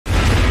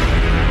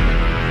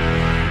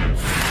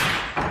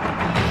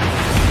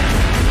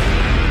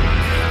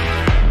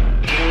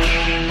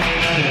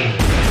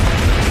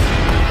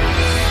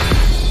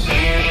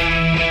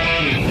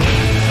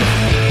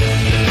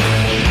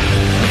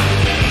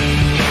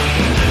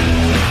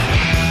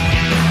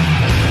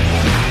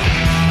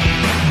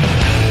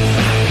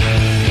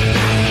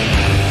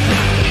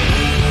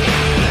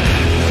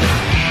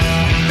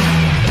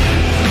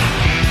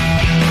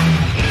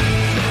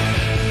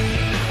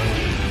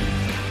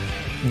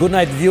Good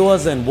night,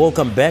 viewers, and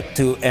welcome back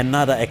to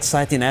another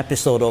exciting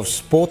episode of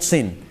Sports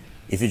Scene.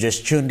 If you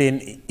just tuned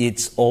in,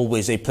 it's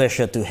always a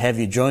pleasure to have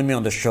you join me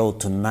on the show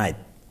tonight.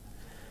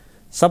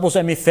 Suppose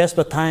I first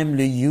the time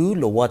le you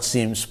lo what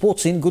seems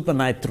Sports Scene good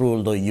night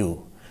through lo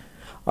you.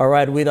 All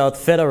right, without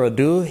further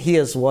ado,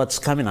 here's what's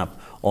coming up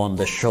on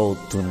the show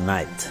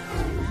tonight.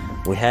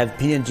 We have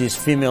PNG's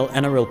female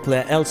NRL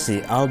player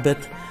Elsie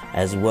Albert,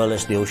 as well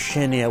as the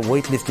Oceania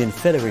Weightlifting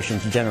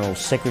Federation's General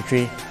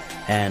Secretary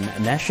and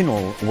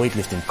National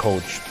Weightlifting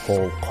Coach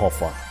Paul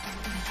Coffa.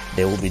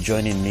 They will be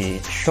joining me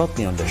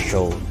shortly on the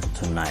show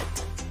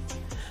tonight.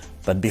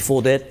 But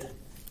before that,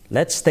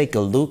 let's take a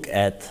look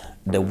at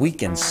the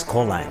weekend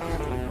scoreline.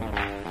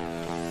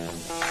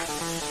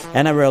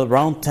 NRL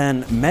Round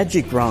 10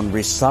 Magic Round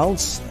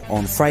results.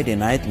 On Friday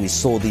night, we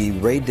saw the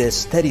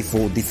Raiders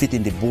 34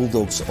 defeating the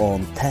Bulldogs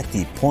on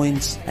 30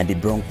 points and the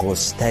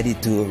Broncos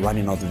 32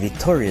 running out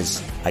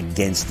victorious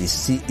against the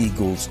Sea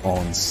Eagles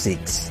on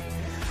 6.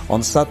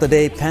 On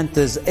Saturday,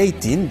 Panthers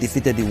 18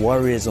 defeated the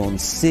Warriors on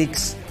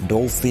 6,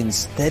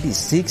 Dolphins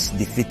 36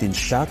 defeating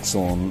Sharks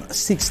on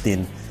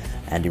 16,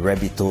 and the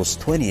Rabbitohs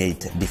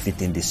 28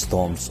 defeating the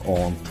Storms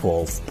on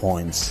 12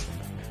 points.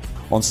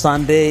 On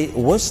Sunday,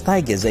 West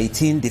Tigers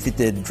 18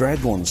 defeated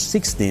Dragons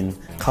 16,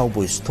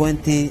 Cowboys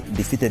 20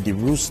 defeated the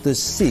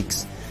Roosters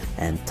 6,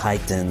 and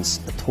Titans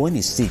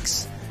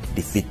 26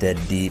 defeated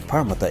the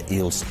Parramatta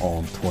Eels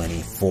on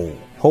 24.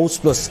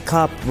 Host Plus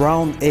Cup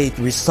Round 8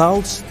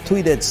 results.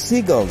 Tweeded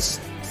Seagulls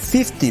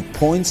 50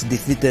 points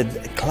defeated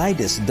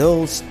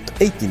Clydesdales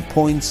 18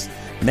 points.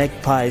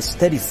 Magpies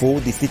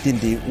 34 defeating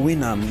the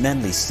winner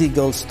Manly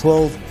Seagulls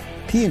 12.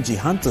 PNG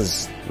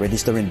Hunters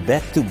registering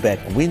back-to-back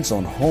wins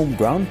on home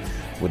ground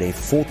with a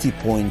 40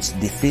 points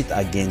defeat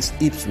against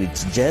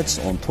Ipswich Jets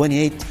on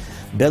 28.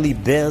 Belly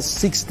Bears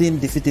 16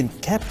 defeating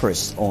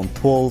Capras on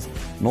 12.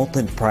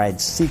 Northern Pride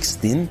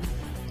 16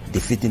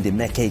 defeating the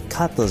Mackay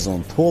Cutters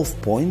on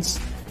 12 points.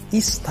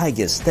 East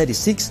Tigers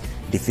 36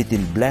 defeating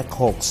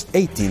Blackhawks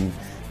 18,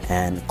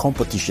 and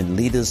competition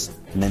leaders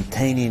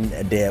maintaining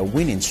their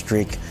winning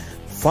streak,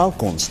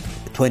 Falcons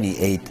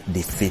 28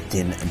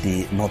 defeating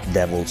the North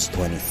Devils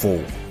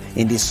 24.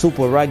 In the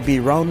Super Rugby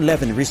Round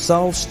 11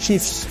 results,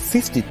 Chiefs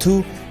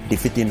 52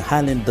 defeating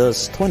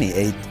Highlanders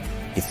 28,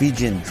 the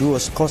Fijian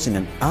Drewers causing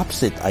an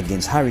upset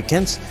against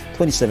Hurricanes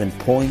 27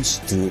 points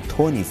to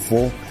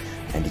 24,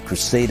 and the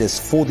Crusaders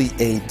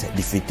 48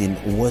 defeating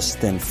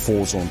Western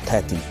Force on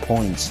 13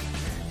 points.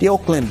 The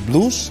Auckland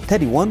Blues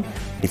 31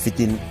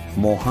 defeating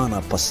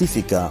Mohana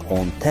Pacifica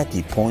on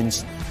 30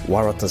 points.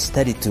 Waratahs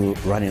 32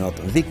 running out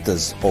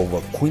victors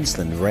over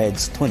Queensland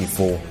Reds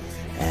 24,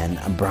 and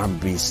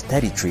Brumbies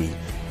 33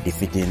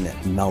 defeating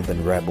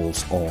Melbourne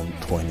Rebels on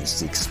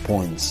 26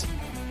 points.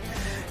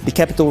 The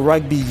Capital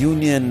Rugby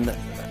Union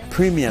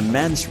Premier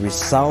Men's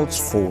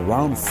results for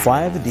Round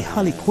 5, the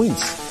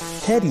Harlequins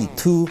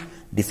 32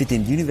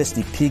 defeating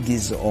University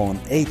Piggies on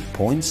 8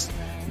 points,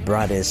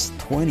 Brothers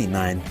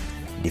 29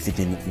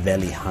 defeating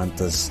Valley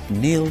Hunters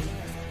 0,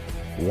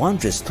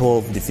 Wanderers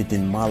 12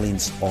 defeating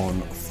Marlins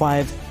on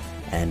 5,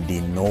 and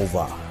the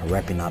Nova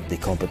wrapping up the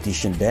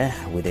competition there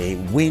with a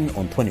win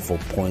on 24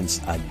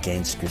 points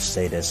against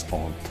Crusaders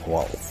on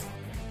 12.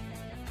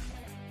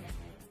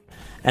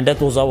 And that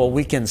was our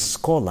weekend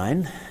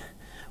scoreline,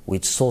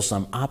 which saw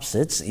some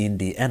upsets in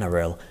the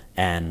NRL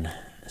and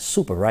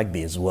Super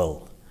Rugby as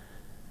well.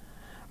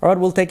 All right,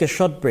 we'll take a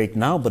short break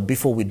now, but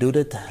before we do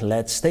that,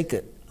 let's take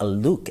a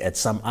look at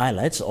some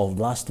highlights of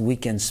last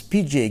weekend's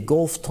PGA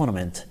Golf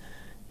Tournament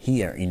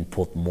here in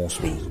Port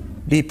Moresby.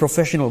 The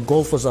Professional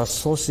Golfers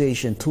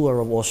Association Tour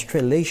of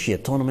Australasia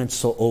tournament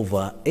saw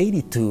over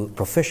 82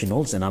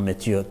 professionals and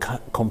amateurs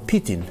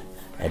competing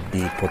at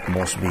the Port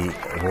Moresby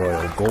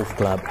Royal Golf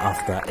Club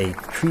after a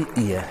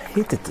 3-year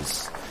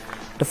hiatus.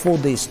 The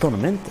 4-day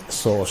tournament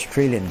saw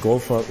Australian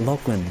golfer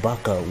Lachlan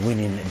Bucker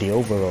winning the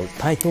overall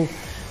title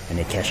and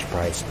a cash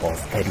prize of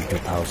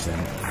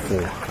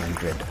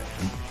 32,400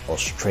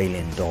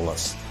 Australian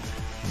dollars.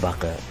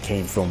 Bucker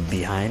came from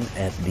behind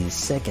at the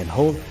second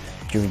hole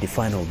during the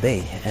final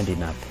day,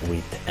 ending up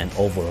with an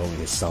overall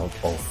result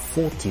of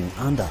 14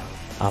 under.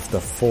 After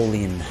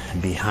falling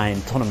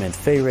behind tournament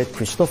favorite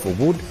Christopher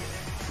Wood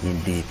in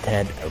the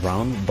third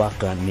round,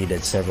 Bucker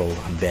needed several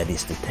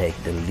birdies to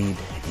take the lead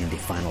in the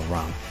final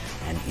round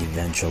and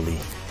eventually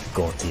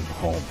got him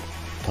home.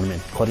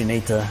 Tournament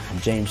coordinator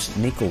James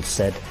Nichols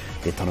said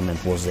the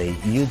tournament was a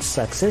huge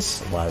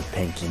success, while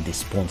thanking the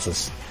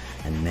sponsors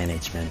and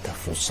management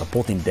for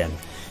supporting them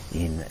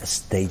in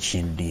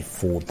staging the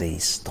 4-day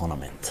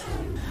tournament.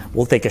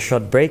 We'll take a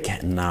short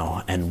break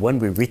now, and when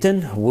we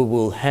return, we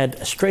will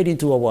head straight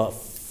into our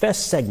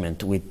first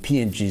segment with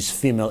PNG's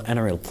female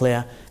NRL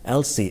player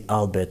Elsie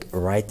Albert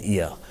right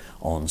here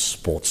on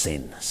Sports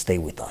Scene. Stay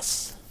with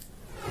us.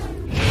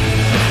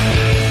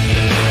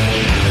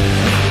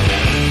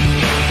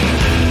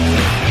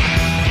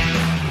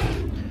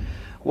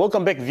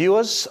 Welcome back,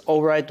 viewers.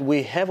 All right,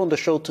 we have on the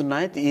show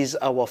tonight is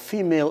our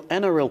female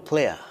NRL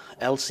player,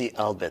 Elsie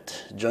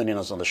Albert, joining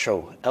us on the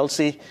show.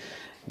 Elsie,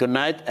 good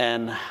night,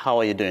 and how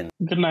are you doing?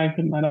 Good night,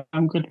 good night.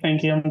 I'm good,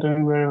 thank you. I'm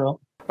doing very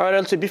well. All right,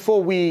 Elsie,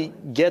 before we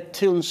get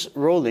tunes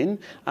rolling,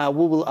 we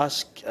will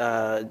ask,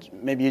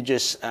 maybe you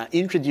just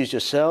introduce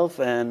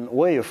yourself and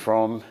where you're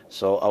from,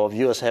 so our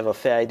viewers have a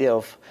fair idea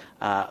of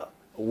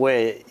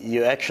where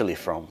you're actually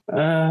from.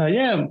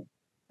 Yeah,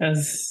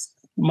 as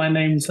my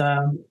name's,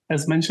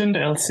 as mentioned,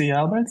 Elsie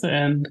Albert,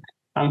 and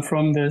I'm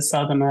from the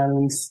Southern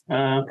Islands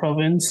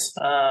province.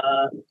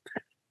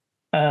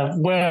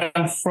 Where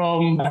I'm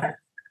from,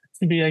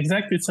 to be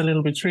exact, it's a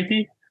little bit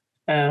tricky.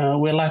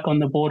 We're like on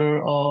the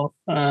border of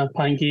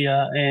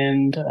Pangaea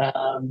and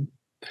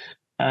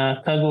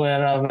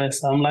Kaguera,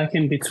 so I'm like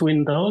in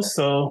between those.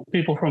 So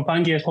people from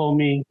Pangaea call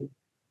me,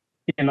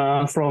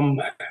 I'm from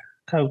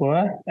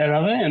Kaguera,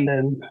 and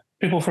then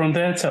people from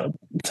there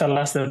tell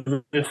us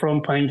that we're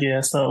from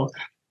Pangaea. So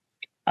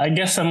I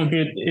guess I'm a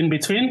bit in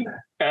between.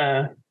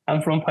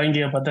 I'm from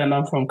Pangaea, but then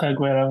I'm from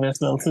Kaguera as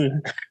well too.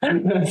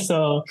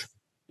 So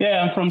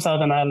yeah, I'm from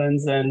Southern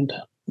Islands, and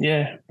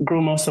yeah,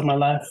 grew most of my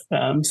life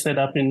set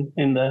up in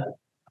the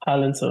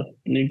Highlands of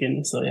New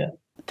Guinea. So yeah.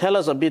 Tell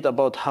us a bit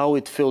about how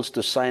it feels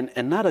to sign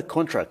another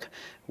contract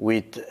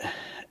with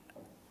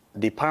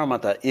the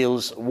Parramatta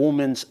Eels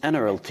women's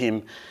NRL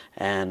team,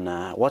 and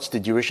what's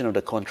the duration of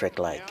the contract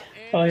like?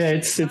 Oh yeah,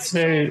 it's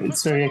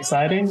very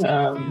exciting.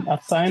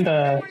 I've signed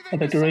the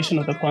duration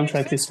of the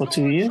contract is for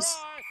 2 years,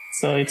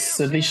 so it's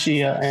this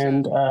year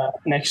and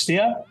next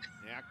year.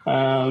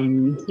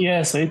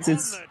 Yeah, so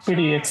it's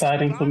pretty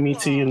exciting for me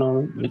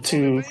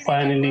to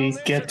finally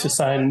get to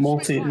sign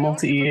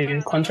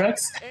multi-year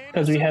contracts,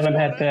 because we haven't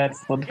had that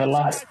for the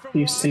last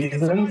few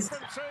seasons.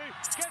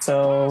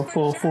 So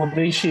for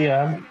this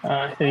year,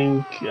 I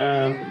think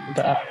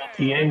the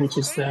RPA, which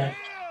is the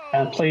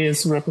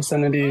Players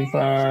Representative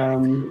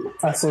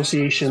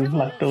Association,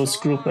 like those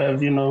group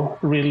have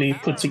really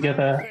put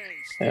together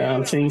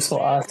things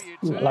for us,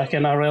 like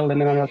NRL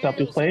and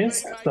NRLW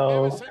players.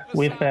 So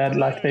with that,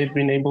 like they've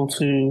been able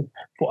to,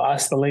 for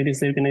us, the ladies,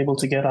 they've been able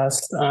to get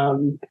us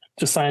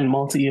to sign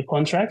multi-year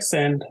contracts.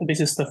 And this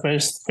is the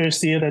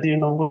first year that,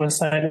 we're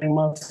signing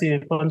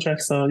multi-year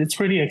contracts. So it's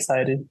pretty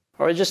exciting.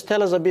 All right, just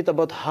tell us a bit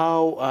about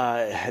how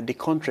the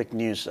contract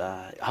news,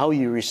 how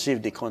you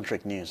received the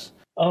contract news.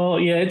 Oh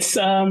yeah, it's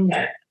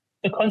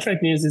the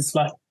contract news is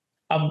like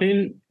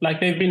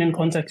they've been in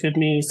contact with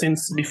me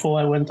since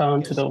before I went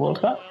down to the World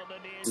Cup.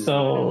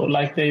 So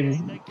like they've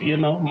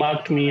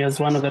marked me as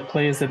one of the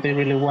players that they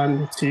really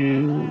wanted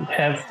to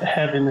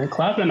have in the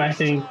club, and I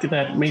think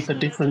that made a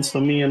difference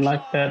for me, and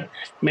like that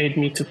made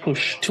me to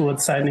push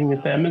towards signing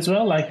with them as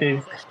well. Like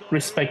they've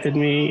respected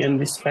me and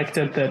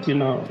respected that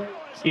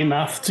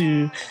enough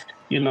to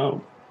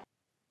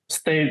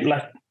stay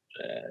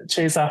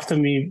chase after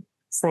me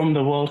from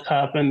the World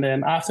Cup. And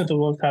then after the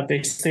World Cup,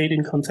 they stayed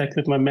in contact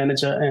with my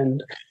manager.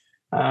 And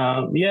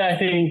I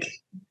think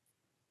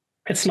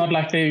it's not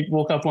like they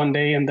woke up one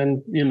day and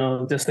then,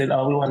 just said,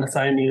 oh, we want to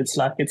sign you. It's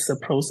like it's a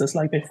process.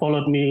 Like they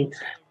followed me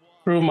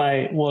through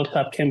my World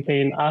Cup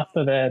campaign.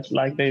 After that,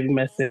 like they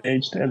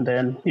messaged, and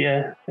then,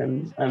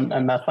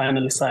 and I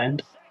finally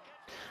signed.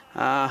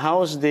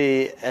 How's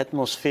the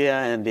atmosphere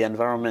and the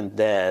environment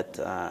there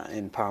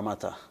in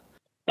Parramatta?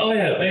 Oh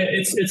yeah,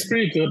 it's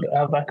pretty good.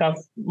 I've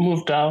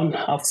moved down.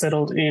 I've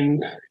settled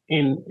in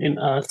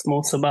a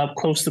small suburb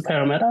close to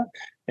Parramatta.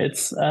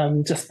 It's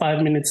just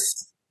 5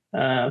 minutes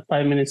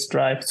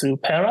drive to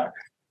Para.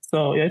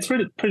 So yeah, it's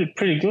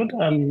pretty good.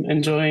 I'm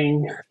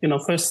enjoying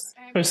first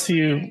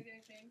few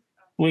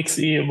weeks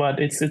here, but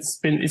it's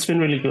been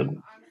really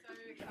good.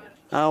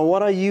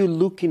 What are you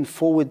looking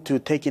forward to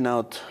taking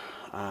out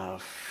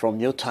from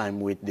your time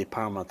with the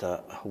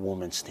Parramatta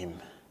women's team?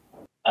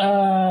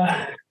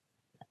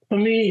 For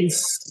me,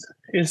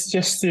 it's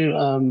just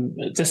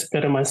to just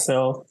better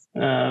myself,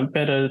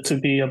 better to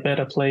be a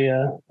better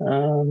player,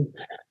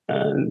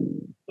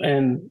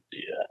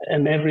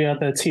 and every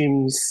other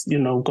team's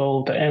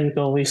goal. The end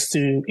goal is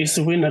to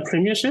win a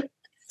premiership.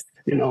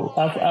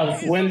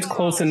 I've went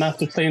close enough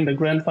to play in the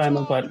grand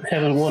final, but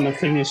haven't won a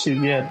premiership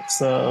yet.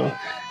 So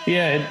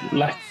yeah,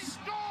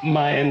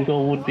 my end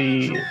goal would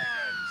be,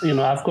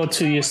 I've got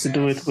 2 years to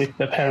do it with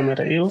the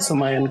Parramatta Eels. So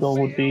my end goal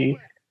would be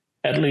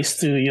at least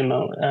to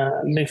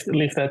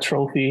lift that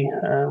trophy,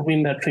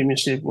 win that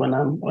premiership when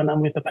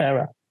I'm with the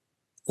Para.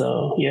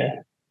 So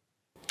yeah.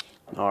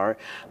 All right.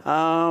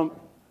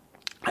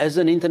 As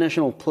an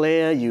international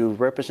player, you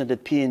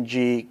represented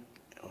PNG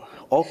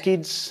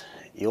Orchids.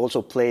 You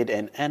also played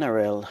an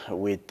NRL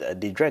with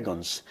the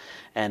Dragons.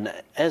 And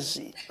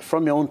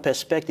from your own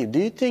perspective, do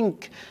you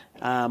think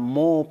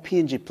more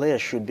PNG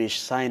players should be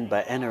signed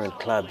by NRL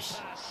clubs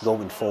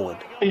going forward?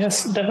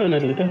 Yes,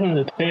 definitely.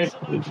 They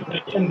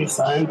can be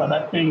signed, but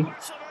I think,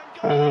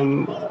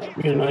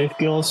 if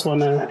girls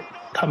want to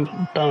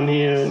come down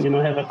here and,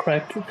 have a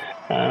crack,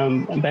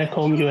 back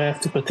home you have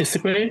to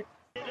participate.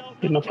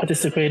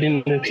 Participate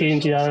in the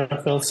PNG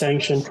RFL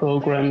sanctioned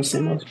programs,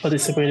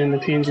 participate in the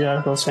PNG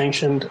RFL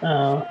sanctioned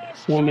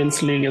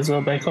women's league as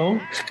well back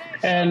home.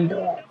 And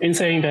in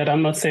saying that,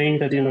 I'm not saying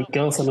that,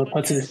 girls are not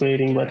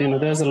participating, but,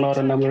 there's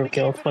a number of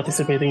girls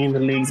participating in the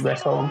leagues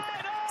back home.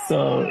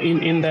 So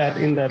in that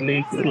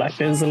league, like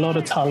there's a lot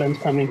of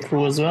talent coming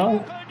through as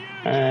well.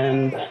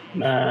 and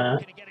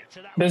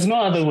there's no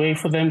other way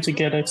for them to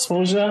get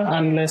exposure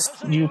unless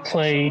you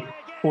play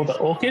for the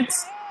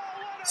Orchids.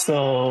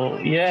 So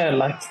yeah,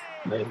 like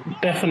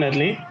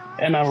definitely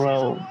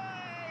NRL,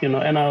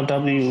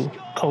 NRLW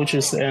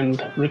coaches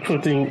and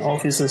recruiting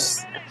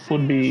officers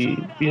would be,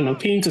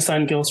 keen to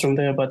sign girls from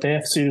there, but they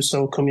have to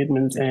show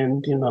commitment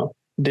and,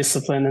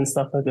 discipline and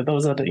stuff like that.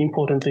 Those are the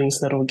important things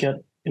that will get,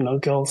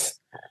 girls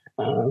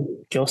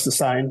to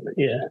sign.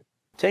 Yeah.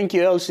 Thank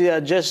you, Elsie.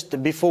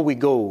 Just before we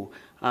go,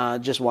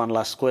 just one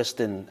last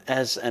question.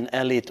 As an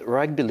elite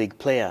rugby league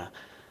player,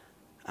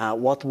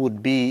 what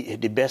would be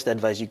the best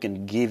advice you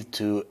can give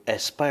to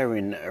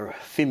aspiring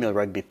female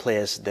rugby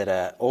players that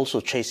are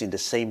also chasing the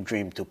same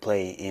dream to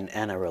play in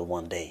NRL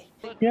one day?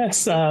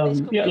 Yes,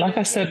 like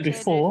I said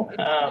before,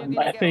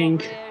 I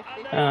think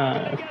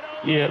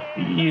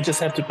you just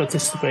have to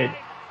participate.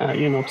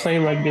 Play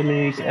rugby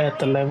league at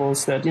the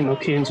levels that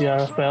PNG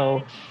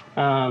RFL,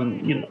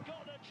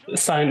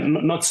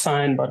 not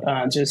sign, but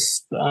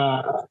just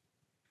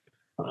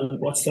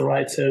what's the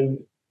right term?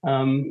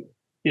 PNG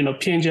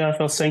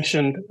RFL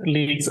sanctioned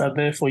leagues are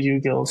there for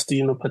you girls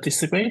to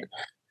participate,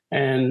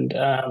 and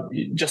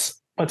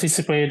just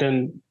participate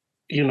and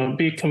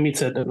be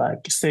committed, like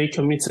stay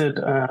committed,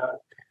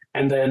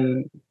 and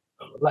then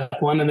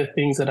like one of the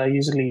things that I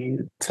usually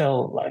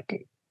tell,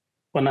 like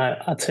when I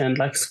attend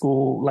like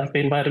school, like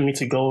they invited me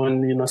to go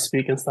and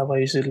speak and stuff, I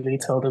usually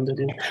tell them to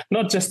do,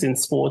 not just in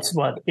sports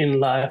but in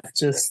life,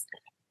 just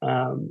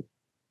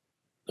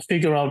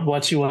figure out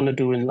what you want to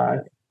do in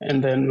life,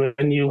 and then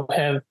when you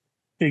have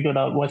figured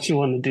out what you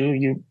want to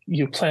do,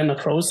 you plan a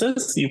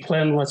process, you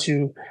plan what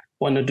you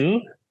want to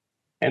do,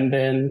 and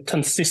then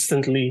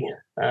consistently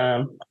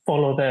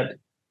follow that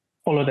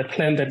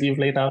plan that you've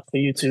laid out for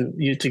you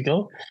to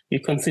go.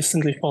 You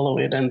consistently follow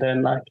it, and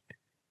then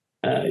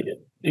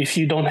if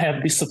you don't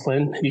have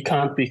discipline, you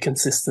can't be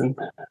consistent.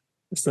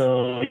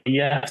 So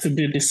you have to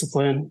be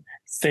disciplined,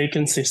 stay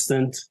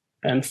consistent,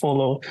 and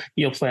follow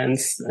your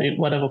plans,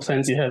 whatever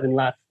plans you have in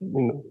life.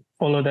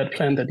 Follow that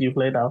plan that you've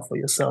laid out for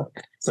yourself.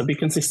 So be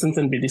consistent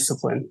and be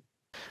disciplined.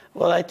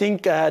 Well, I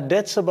think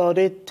that's about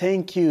it.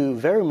 Thank you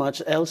very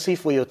much, Elsie,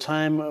 for your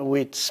time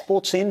with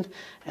Sportsin,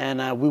 and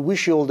we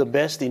wish you all the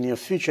best in your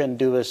future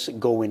endeavors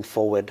going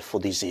forward for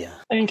this year.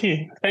 Thank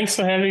you. Thanks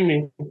for having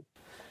me.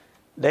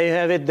 There you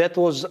have it. That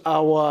was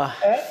our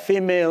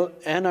female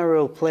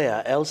NRL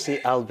player,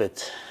 Elsie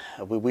Albert.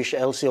 We wish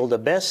Elsie all the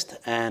best,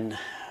 and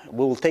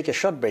we will take a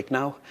short break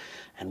now.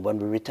 And when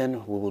we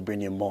return, we will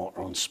bring you more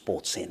on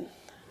Sportsin.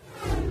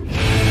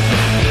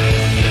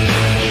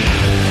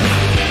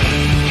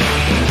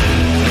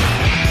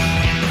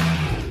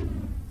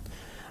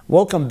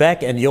 Welcome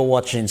back, and you're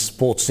watching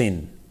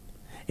Sportsin.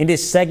 In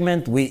this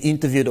segment, we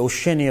interviewed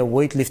Oceania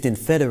Weightlifting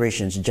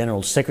Federation's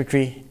General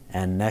Secretary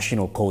and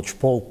National Coach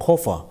Paul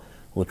Coffa,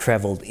 who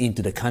traveled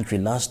into the country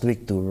last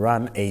week to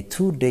run a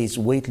 2-day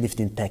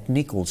weightlifting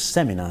technical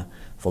seminar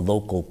for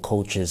local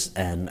coaches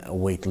and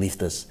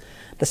weightlifters.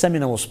 The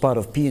seminar was part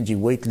of PNG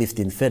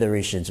Weightlifting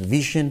Federation's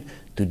vision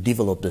to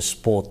develop the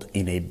sport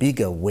in a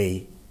bigger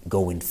way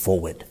going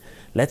forward.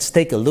 Let's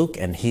take a look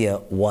and hear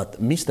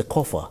what Mr.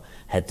 Coffa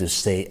had to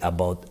say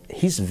about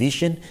his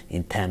vision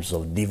in terms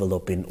of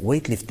developing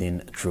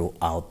weightlifting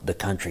throughout the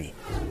country.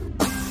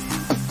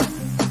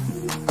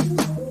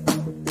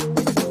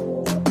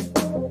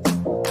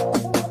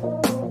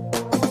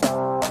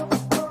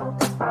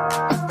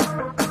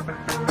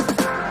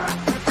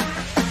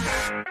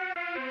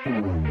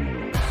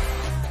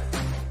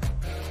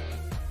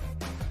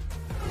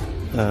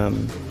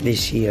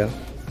 This year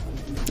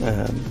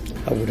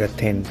I would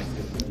attend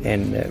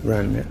and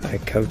run a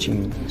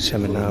coaching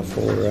seminar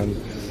for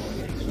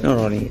not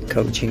only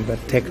coaching but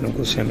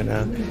technical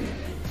seminar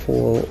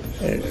for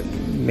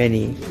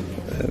many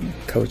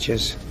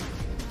coaches,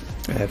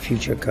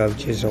 future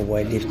coaches of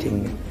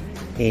weightlifting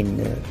in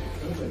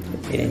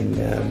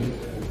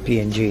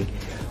PNG.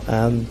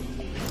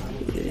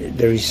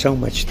 There is so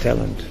much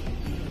talent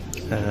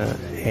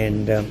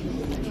and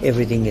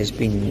everything has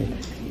been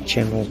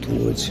channeled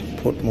towards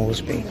Port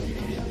Moresby,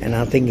 and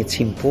I think it's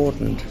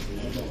important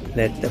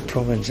that the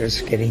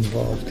provinces get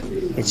involved.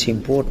 It's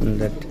important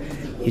that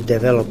you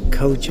develop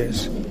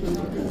coaches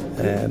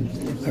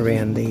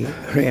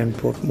around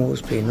Port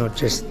Moresby, not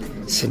just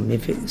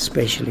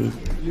especially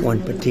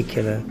one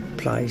particular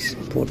place,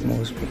 Port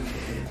Moresby.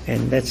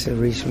 And that's the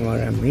reason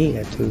why I'm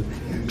here, to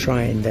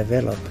try and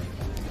develop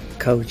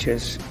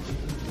coaches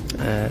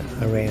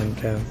around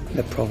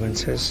the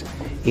provinces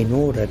in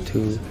order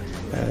to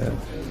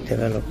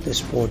develop the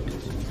sport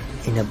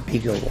in a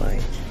bigger way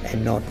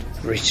and not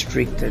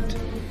restricted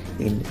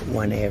in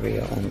one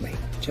area only,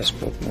 just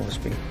Port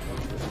Moresby.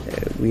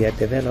 We are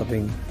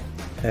developing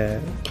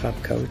club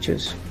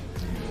coaches,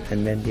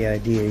 and then the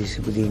idea is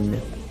within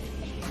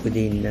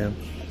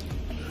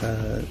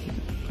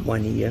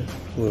 1 year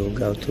we'll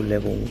go to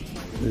level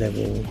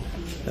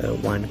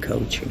 1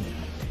 coaching.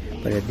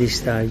 But at this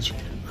stage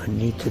I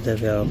need to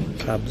develop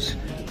clubs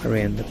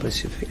around the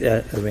Pacific,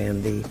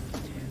 around the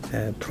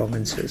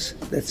provinces.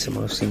 That's the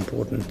most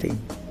important thing.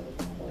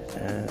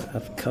 I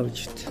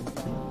coached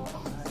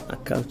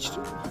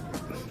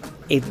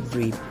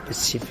every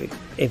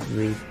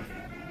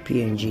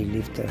PNG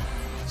lifter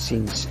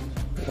since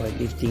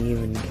weightlifting,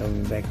 even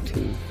going back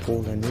to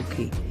Paul and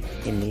Nuki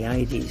in the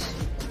 80s.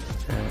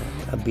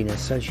 I've been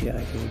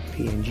associated with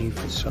PNG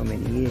for so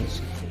many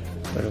years,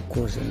 but of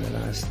course in the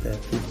last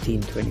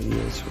 15-20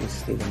 years with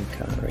Stephen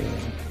Curry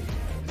and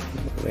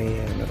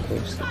Maria, and of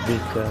course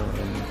Dika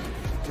and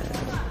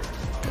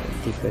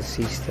Dika's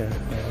sister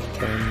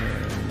Cam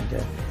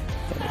and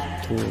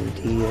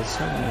Tudia,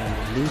 so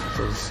many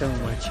lifters, so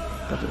much,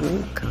 but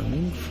all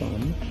coming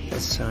from the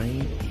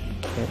same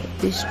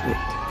district.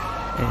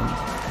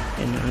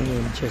 And I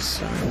am just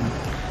saying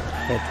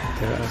that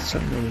there are so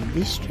many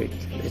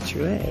districts that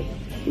you have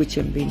which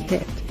have been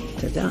tapped.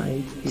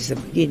 Today is the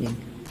beginning.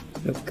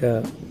 Look,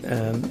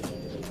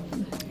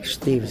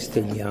 Steve's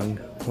still young,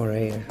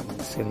 Morea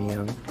still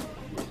young.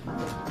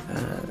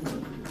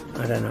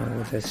 I don't know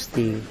whether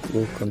Steve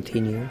will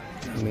continue.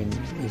 I mean,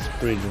 he's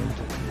brilliant.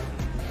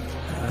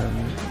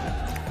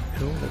 It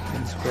all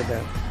depends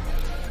whether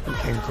we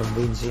can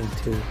convince him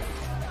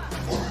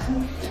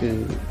to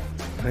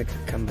make a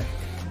comeback.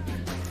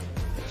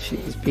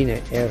 He's been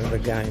out of the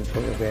game for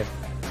about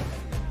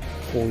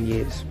 4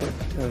 years, but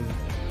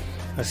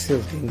I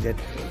still think that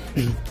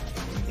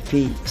if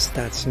he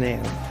starts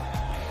now,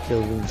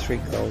 he'll win 3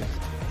 gold.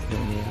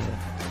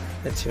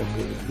 That's how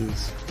good he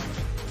is.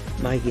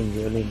 Making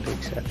the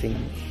Olympics, I think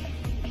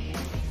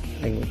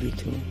will be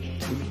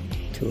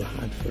too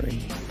hard for him.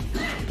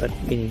 But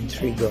winning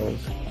 3 gold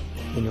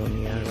in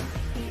Oceania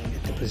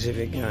at the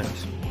Pacific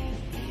Games,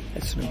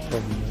 that's no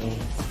problem at all.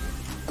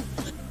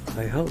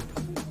 I hope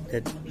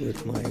that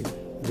with my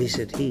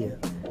visit here,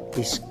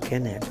 this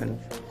can happen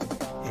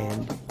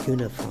and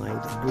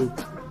unite the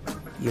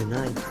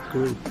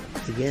group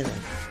together.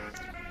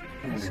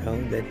 So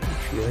that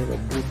if you have a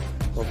group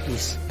of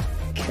these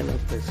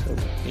calibers of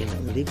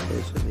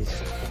lifters, with these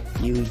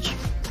huge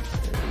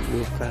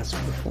world-class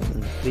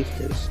performance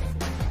lifters,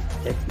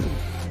 that will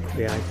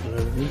create a lot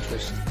of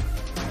interest.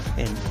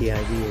 And the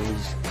idea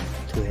is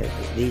to have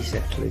these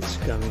athletes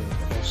going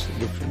across the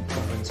different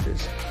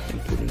provinces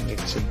and putting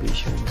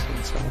exhibitions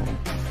and so on,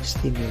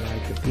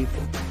 stimulate the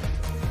people.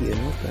 You're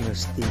not going to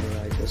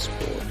stimulate the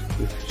sport if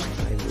you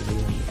stay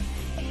within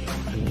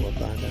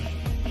Anwabada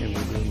and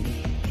within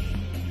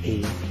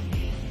the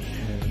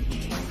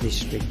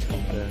district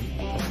of the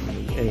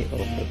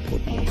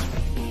Port Moresby.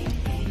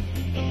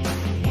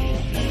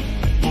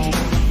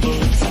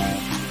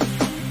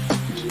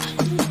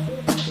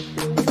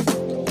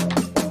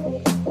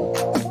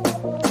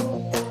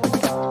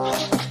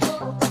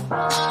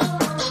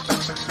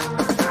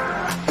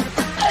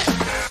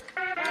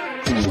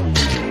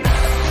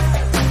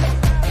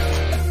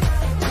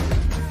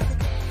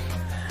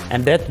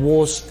 And that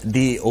was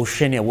the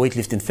Oceania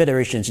Weightlifting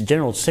Federation's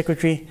General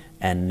Secretary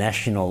and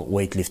National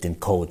Weightlifting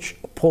Coach,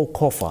 Paul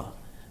Coffa.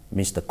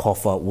 Mr.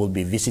 Coffa will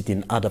be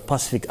visiting other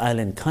Pacific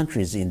Island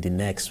countries in the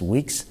next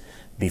weeks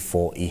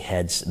before he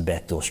heads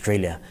back to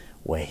Australia,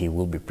 where he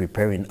will be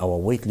preparing our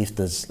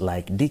weightlifters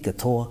like Dika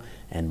Toa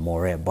and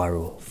Morea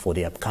Baru for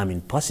the upcoming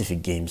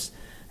Pacific Games,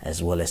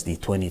 as well as the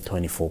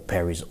 2024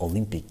 Paris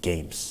Olympic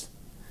Games.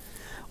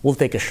 We'll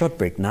take a short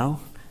break now,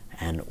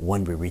 and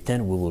when we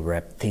return, we will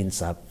wrap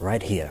things up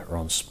right here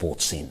on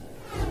Sports Scene.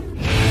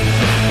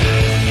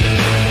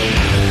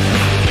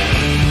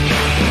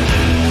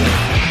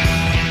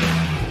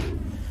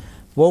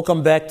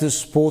 Welcome back to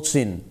Sports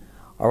Scene.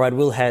 All right,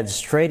 we'll head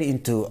straight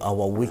into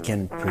our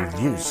weekend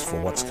previews for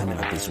what's coming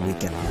up this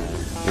weekend.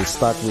 We'll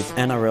start with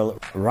NRL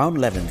Round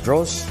 11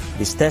 draws.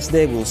 This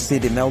Thursday, we'll see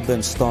the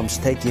Melbourne Storms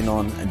taking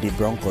on the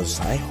Broncos.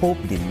 I hope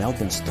the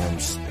Melbourne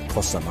Storms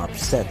cause some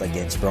upset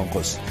against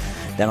Broncos.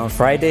 Then on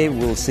Friday,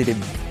 we'll see the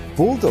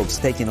Bulldogs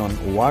taking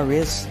on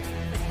Warriors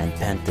and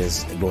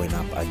Panthers going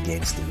up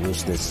against the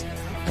Roosters.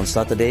 On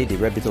Saturday, the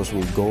Rabbitohs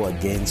will go up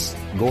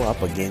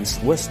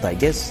against West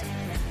Tigers.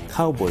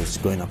 Cowboys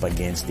going up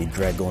against the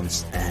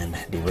Dragons, and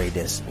the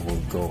Raiders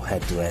will go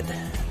head-to-head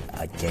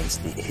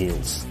against the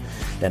Eels.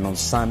 Then on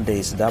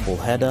Sunday's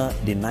doubleheader,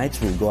 the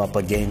Knights will go up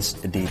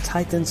against the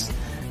Titans,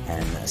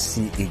 and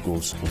Sea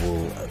Eagles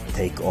will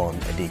take on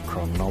the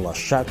Cronulla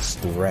Sharks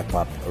to wrap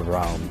up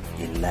round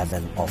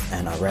 11 of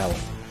NRL.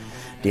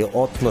 The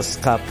Auckland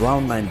Cup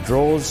round 9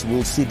 draws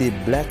will see the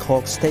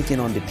Blackhawks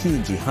taking on the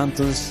PNG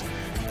Hunters,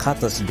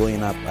 Cutters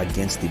going up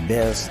against the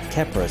Bears,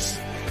 Capras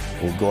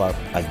will go up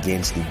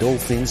against the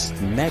Dolphins,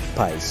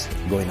 Magpies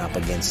going up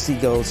against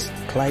Seagulls,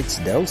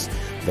 Clydesdales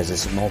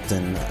versus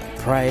Northern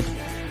Pride,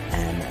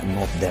 and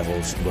North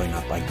Devils going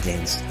up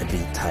against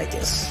the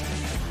Tigers.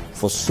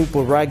 For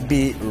Super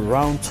Rugby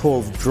round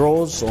 12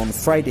 draws on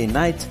Friday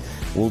night,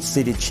 we'll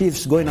see the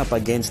Chiefs going up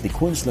against the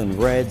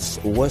Queensland Reds,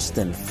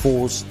 Western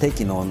Force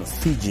taking on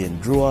Fiji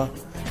and Drua.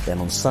 Then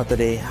on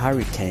Saturday,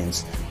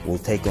 Hurricanes will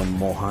take on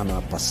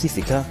Mohana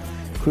Pacifica.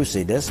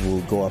 Crusaders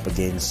will go up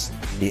against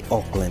the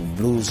Auckland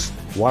Blues,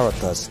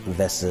 Waratahs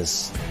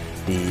versus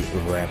the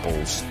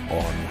Rebels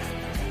on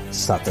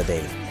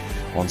Saturday.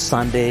 On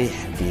Sunday,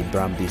 the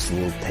Brumbies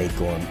will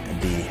take on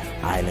the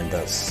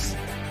Islanders.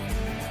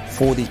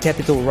 For the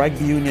Capital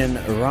Rugby Union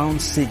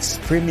Round 6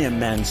 Premier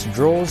Men's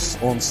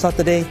draws on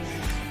Saturday,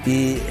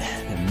 the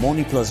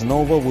Moni Plus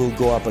Nova will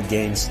go up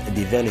against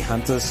the Valley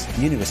Hunters.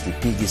 University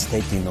Piggies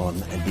taking on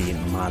the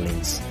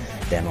Marlins.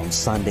 Then on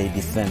Sunday,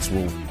 Defence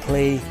will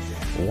play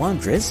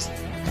Wanderers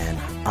and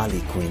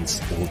Ali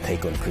Queens will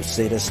take on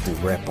Crusaders to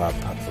wrap up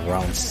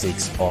Round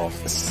 6 of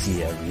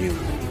CRU.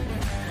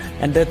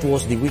 And that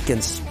was the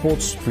weekend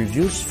sports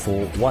previews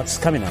for what's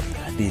coming up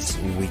this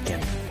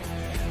weekend.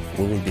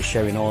 We will be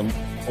sharing on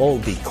all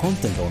the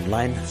content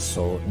online,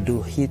 so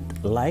do hit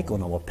like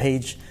on our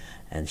page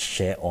and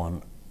share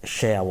our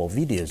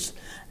videos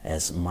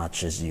as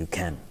much as you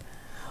can.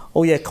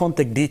 Oh yeah,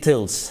 contact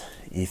details.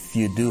 If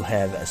you do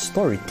have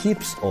story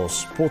tips or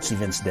sports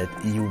events that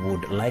you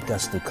would like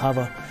us to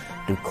cover,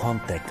 do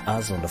contact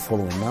us on the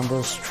following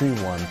numbers: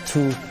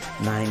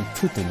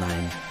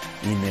 312-9229,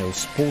 email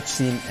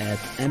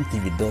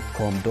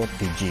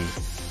sportsin@mtv.com.pg,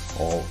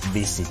 or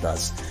visit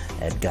us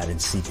at Garden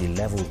City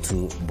Level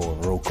 2,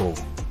 Boroko.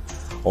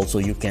 Also,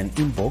 you can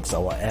inbox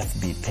our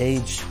FB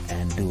page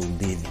and do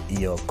leave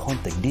your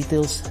contact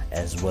details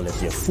as well as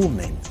your full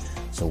name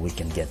so we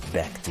can get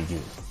back to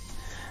you.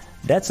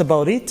 That's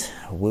about it.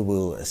 We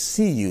will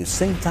see you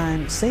same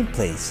time, same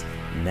place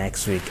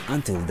next week.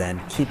 Until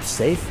then, keep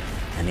safe,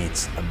 and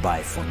it's a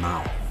bye for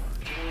now.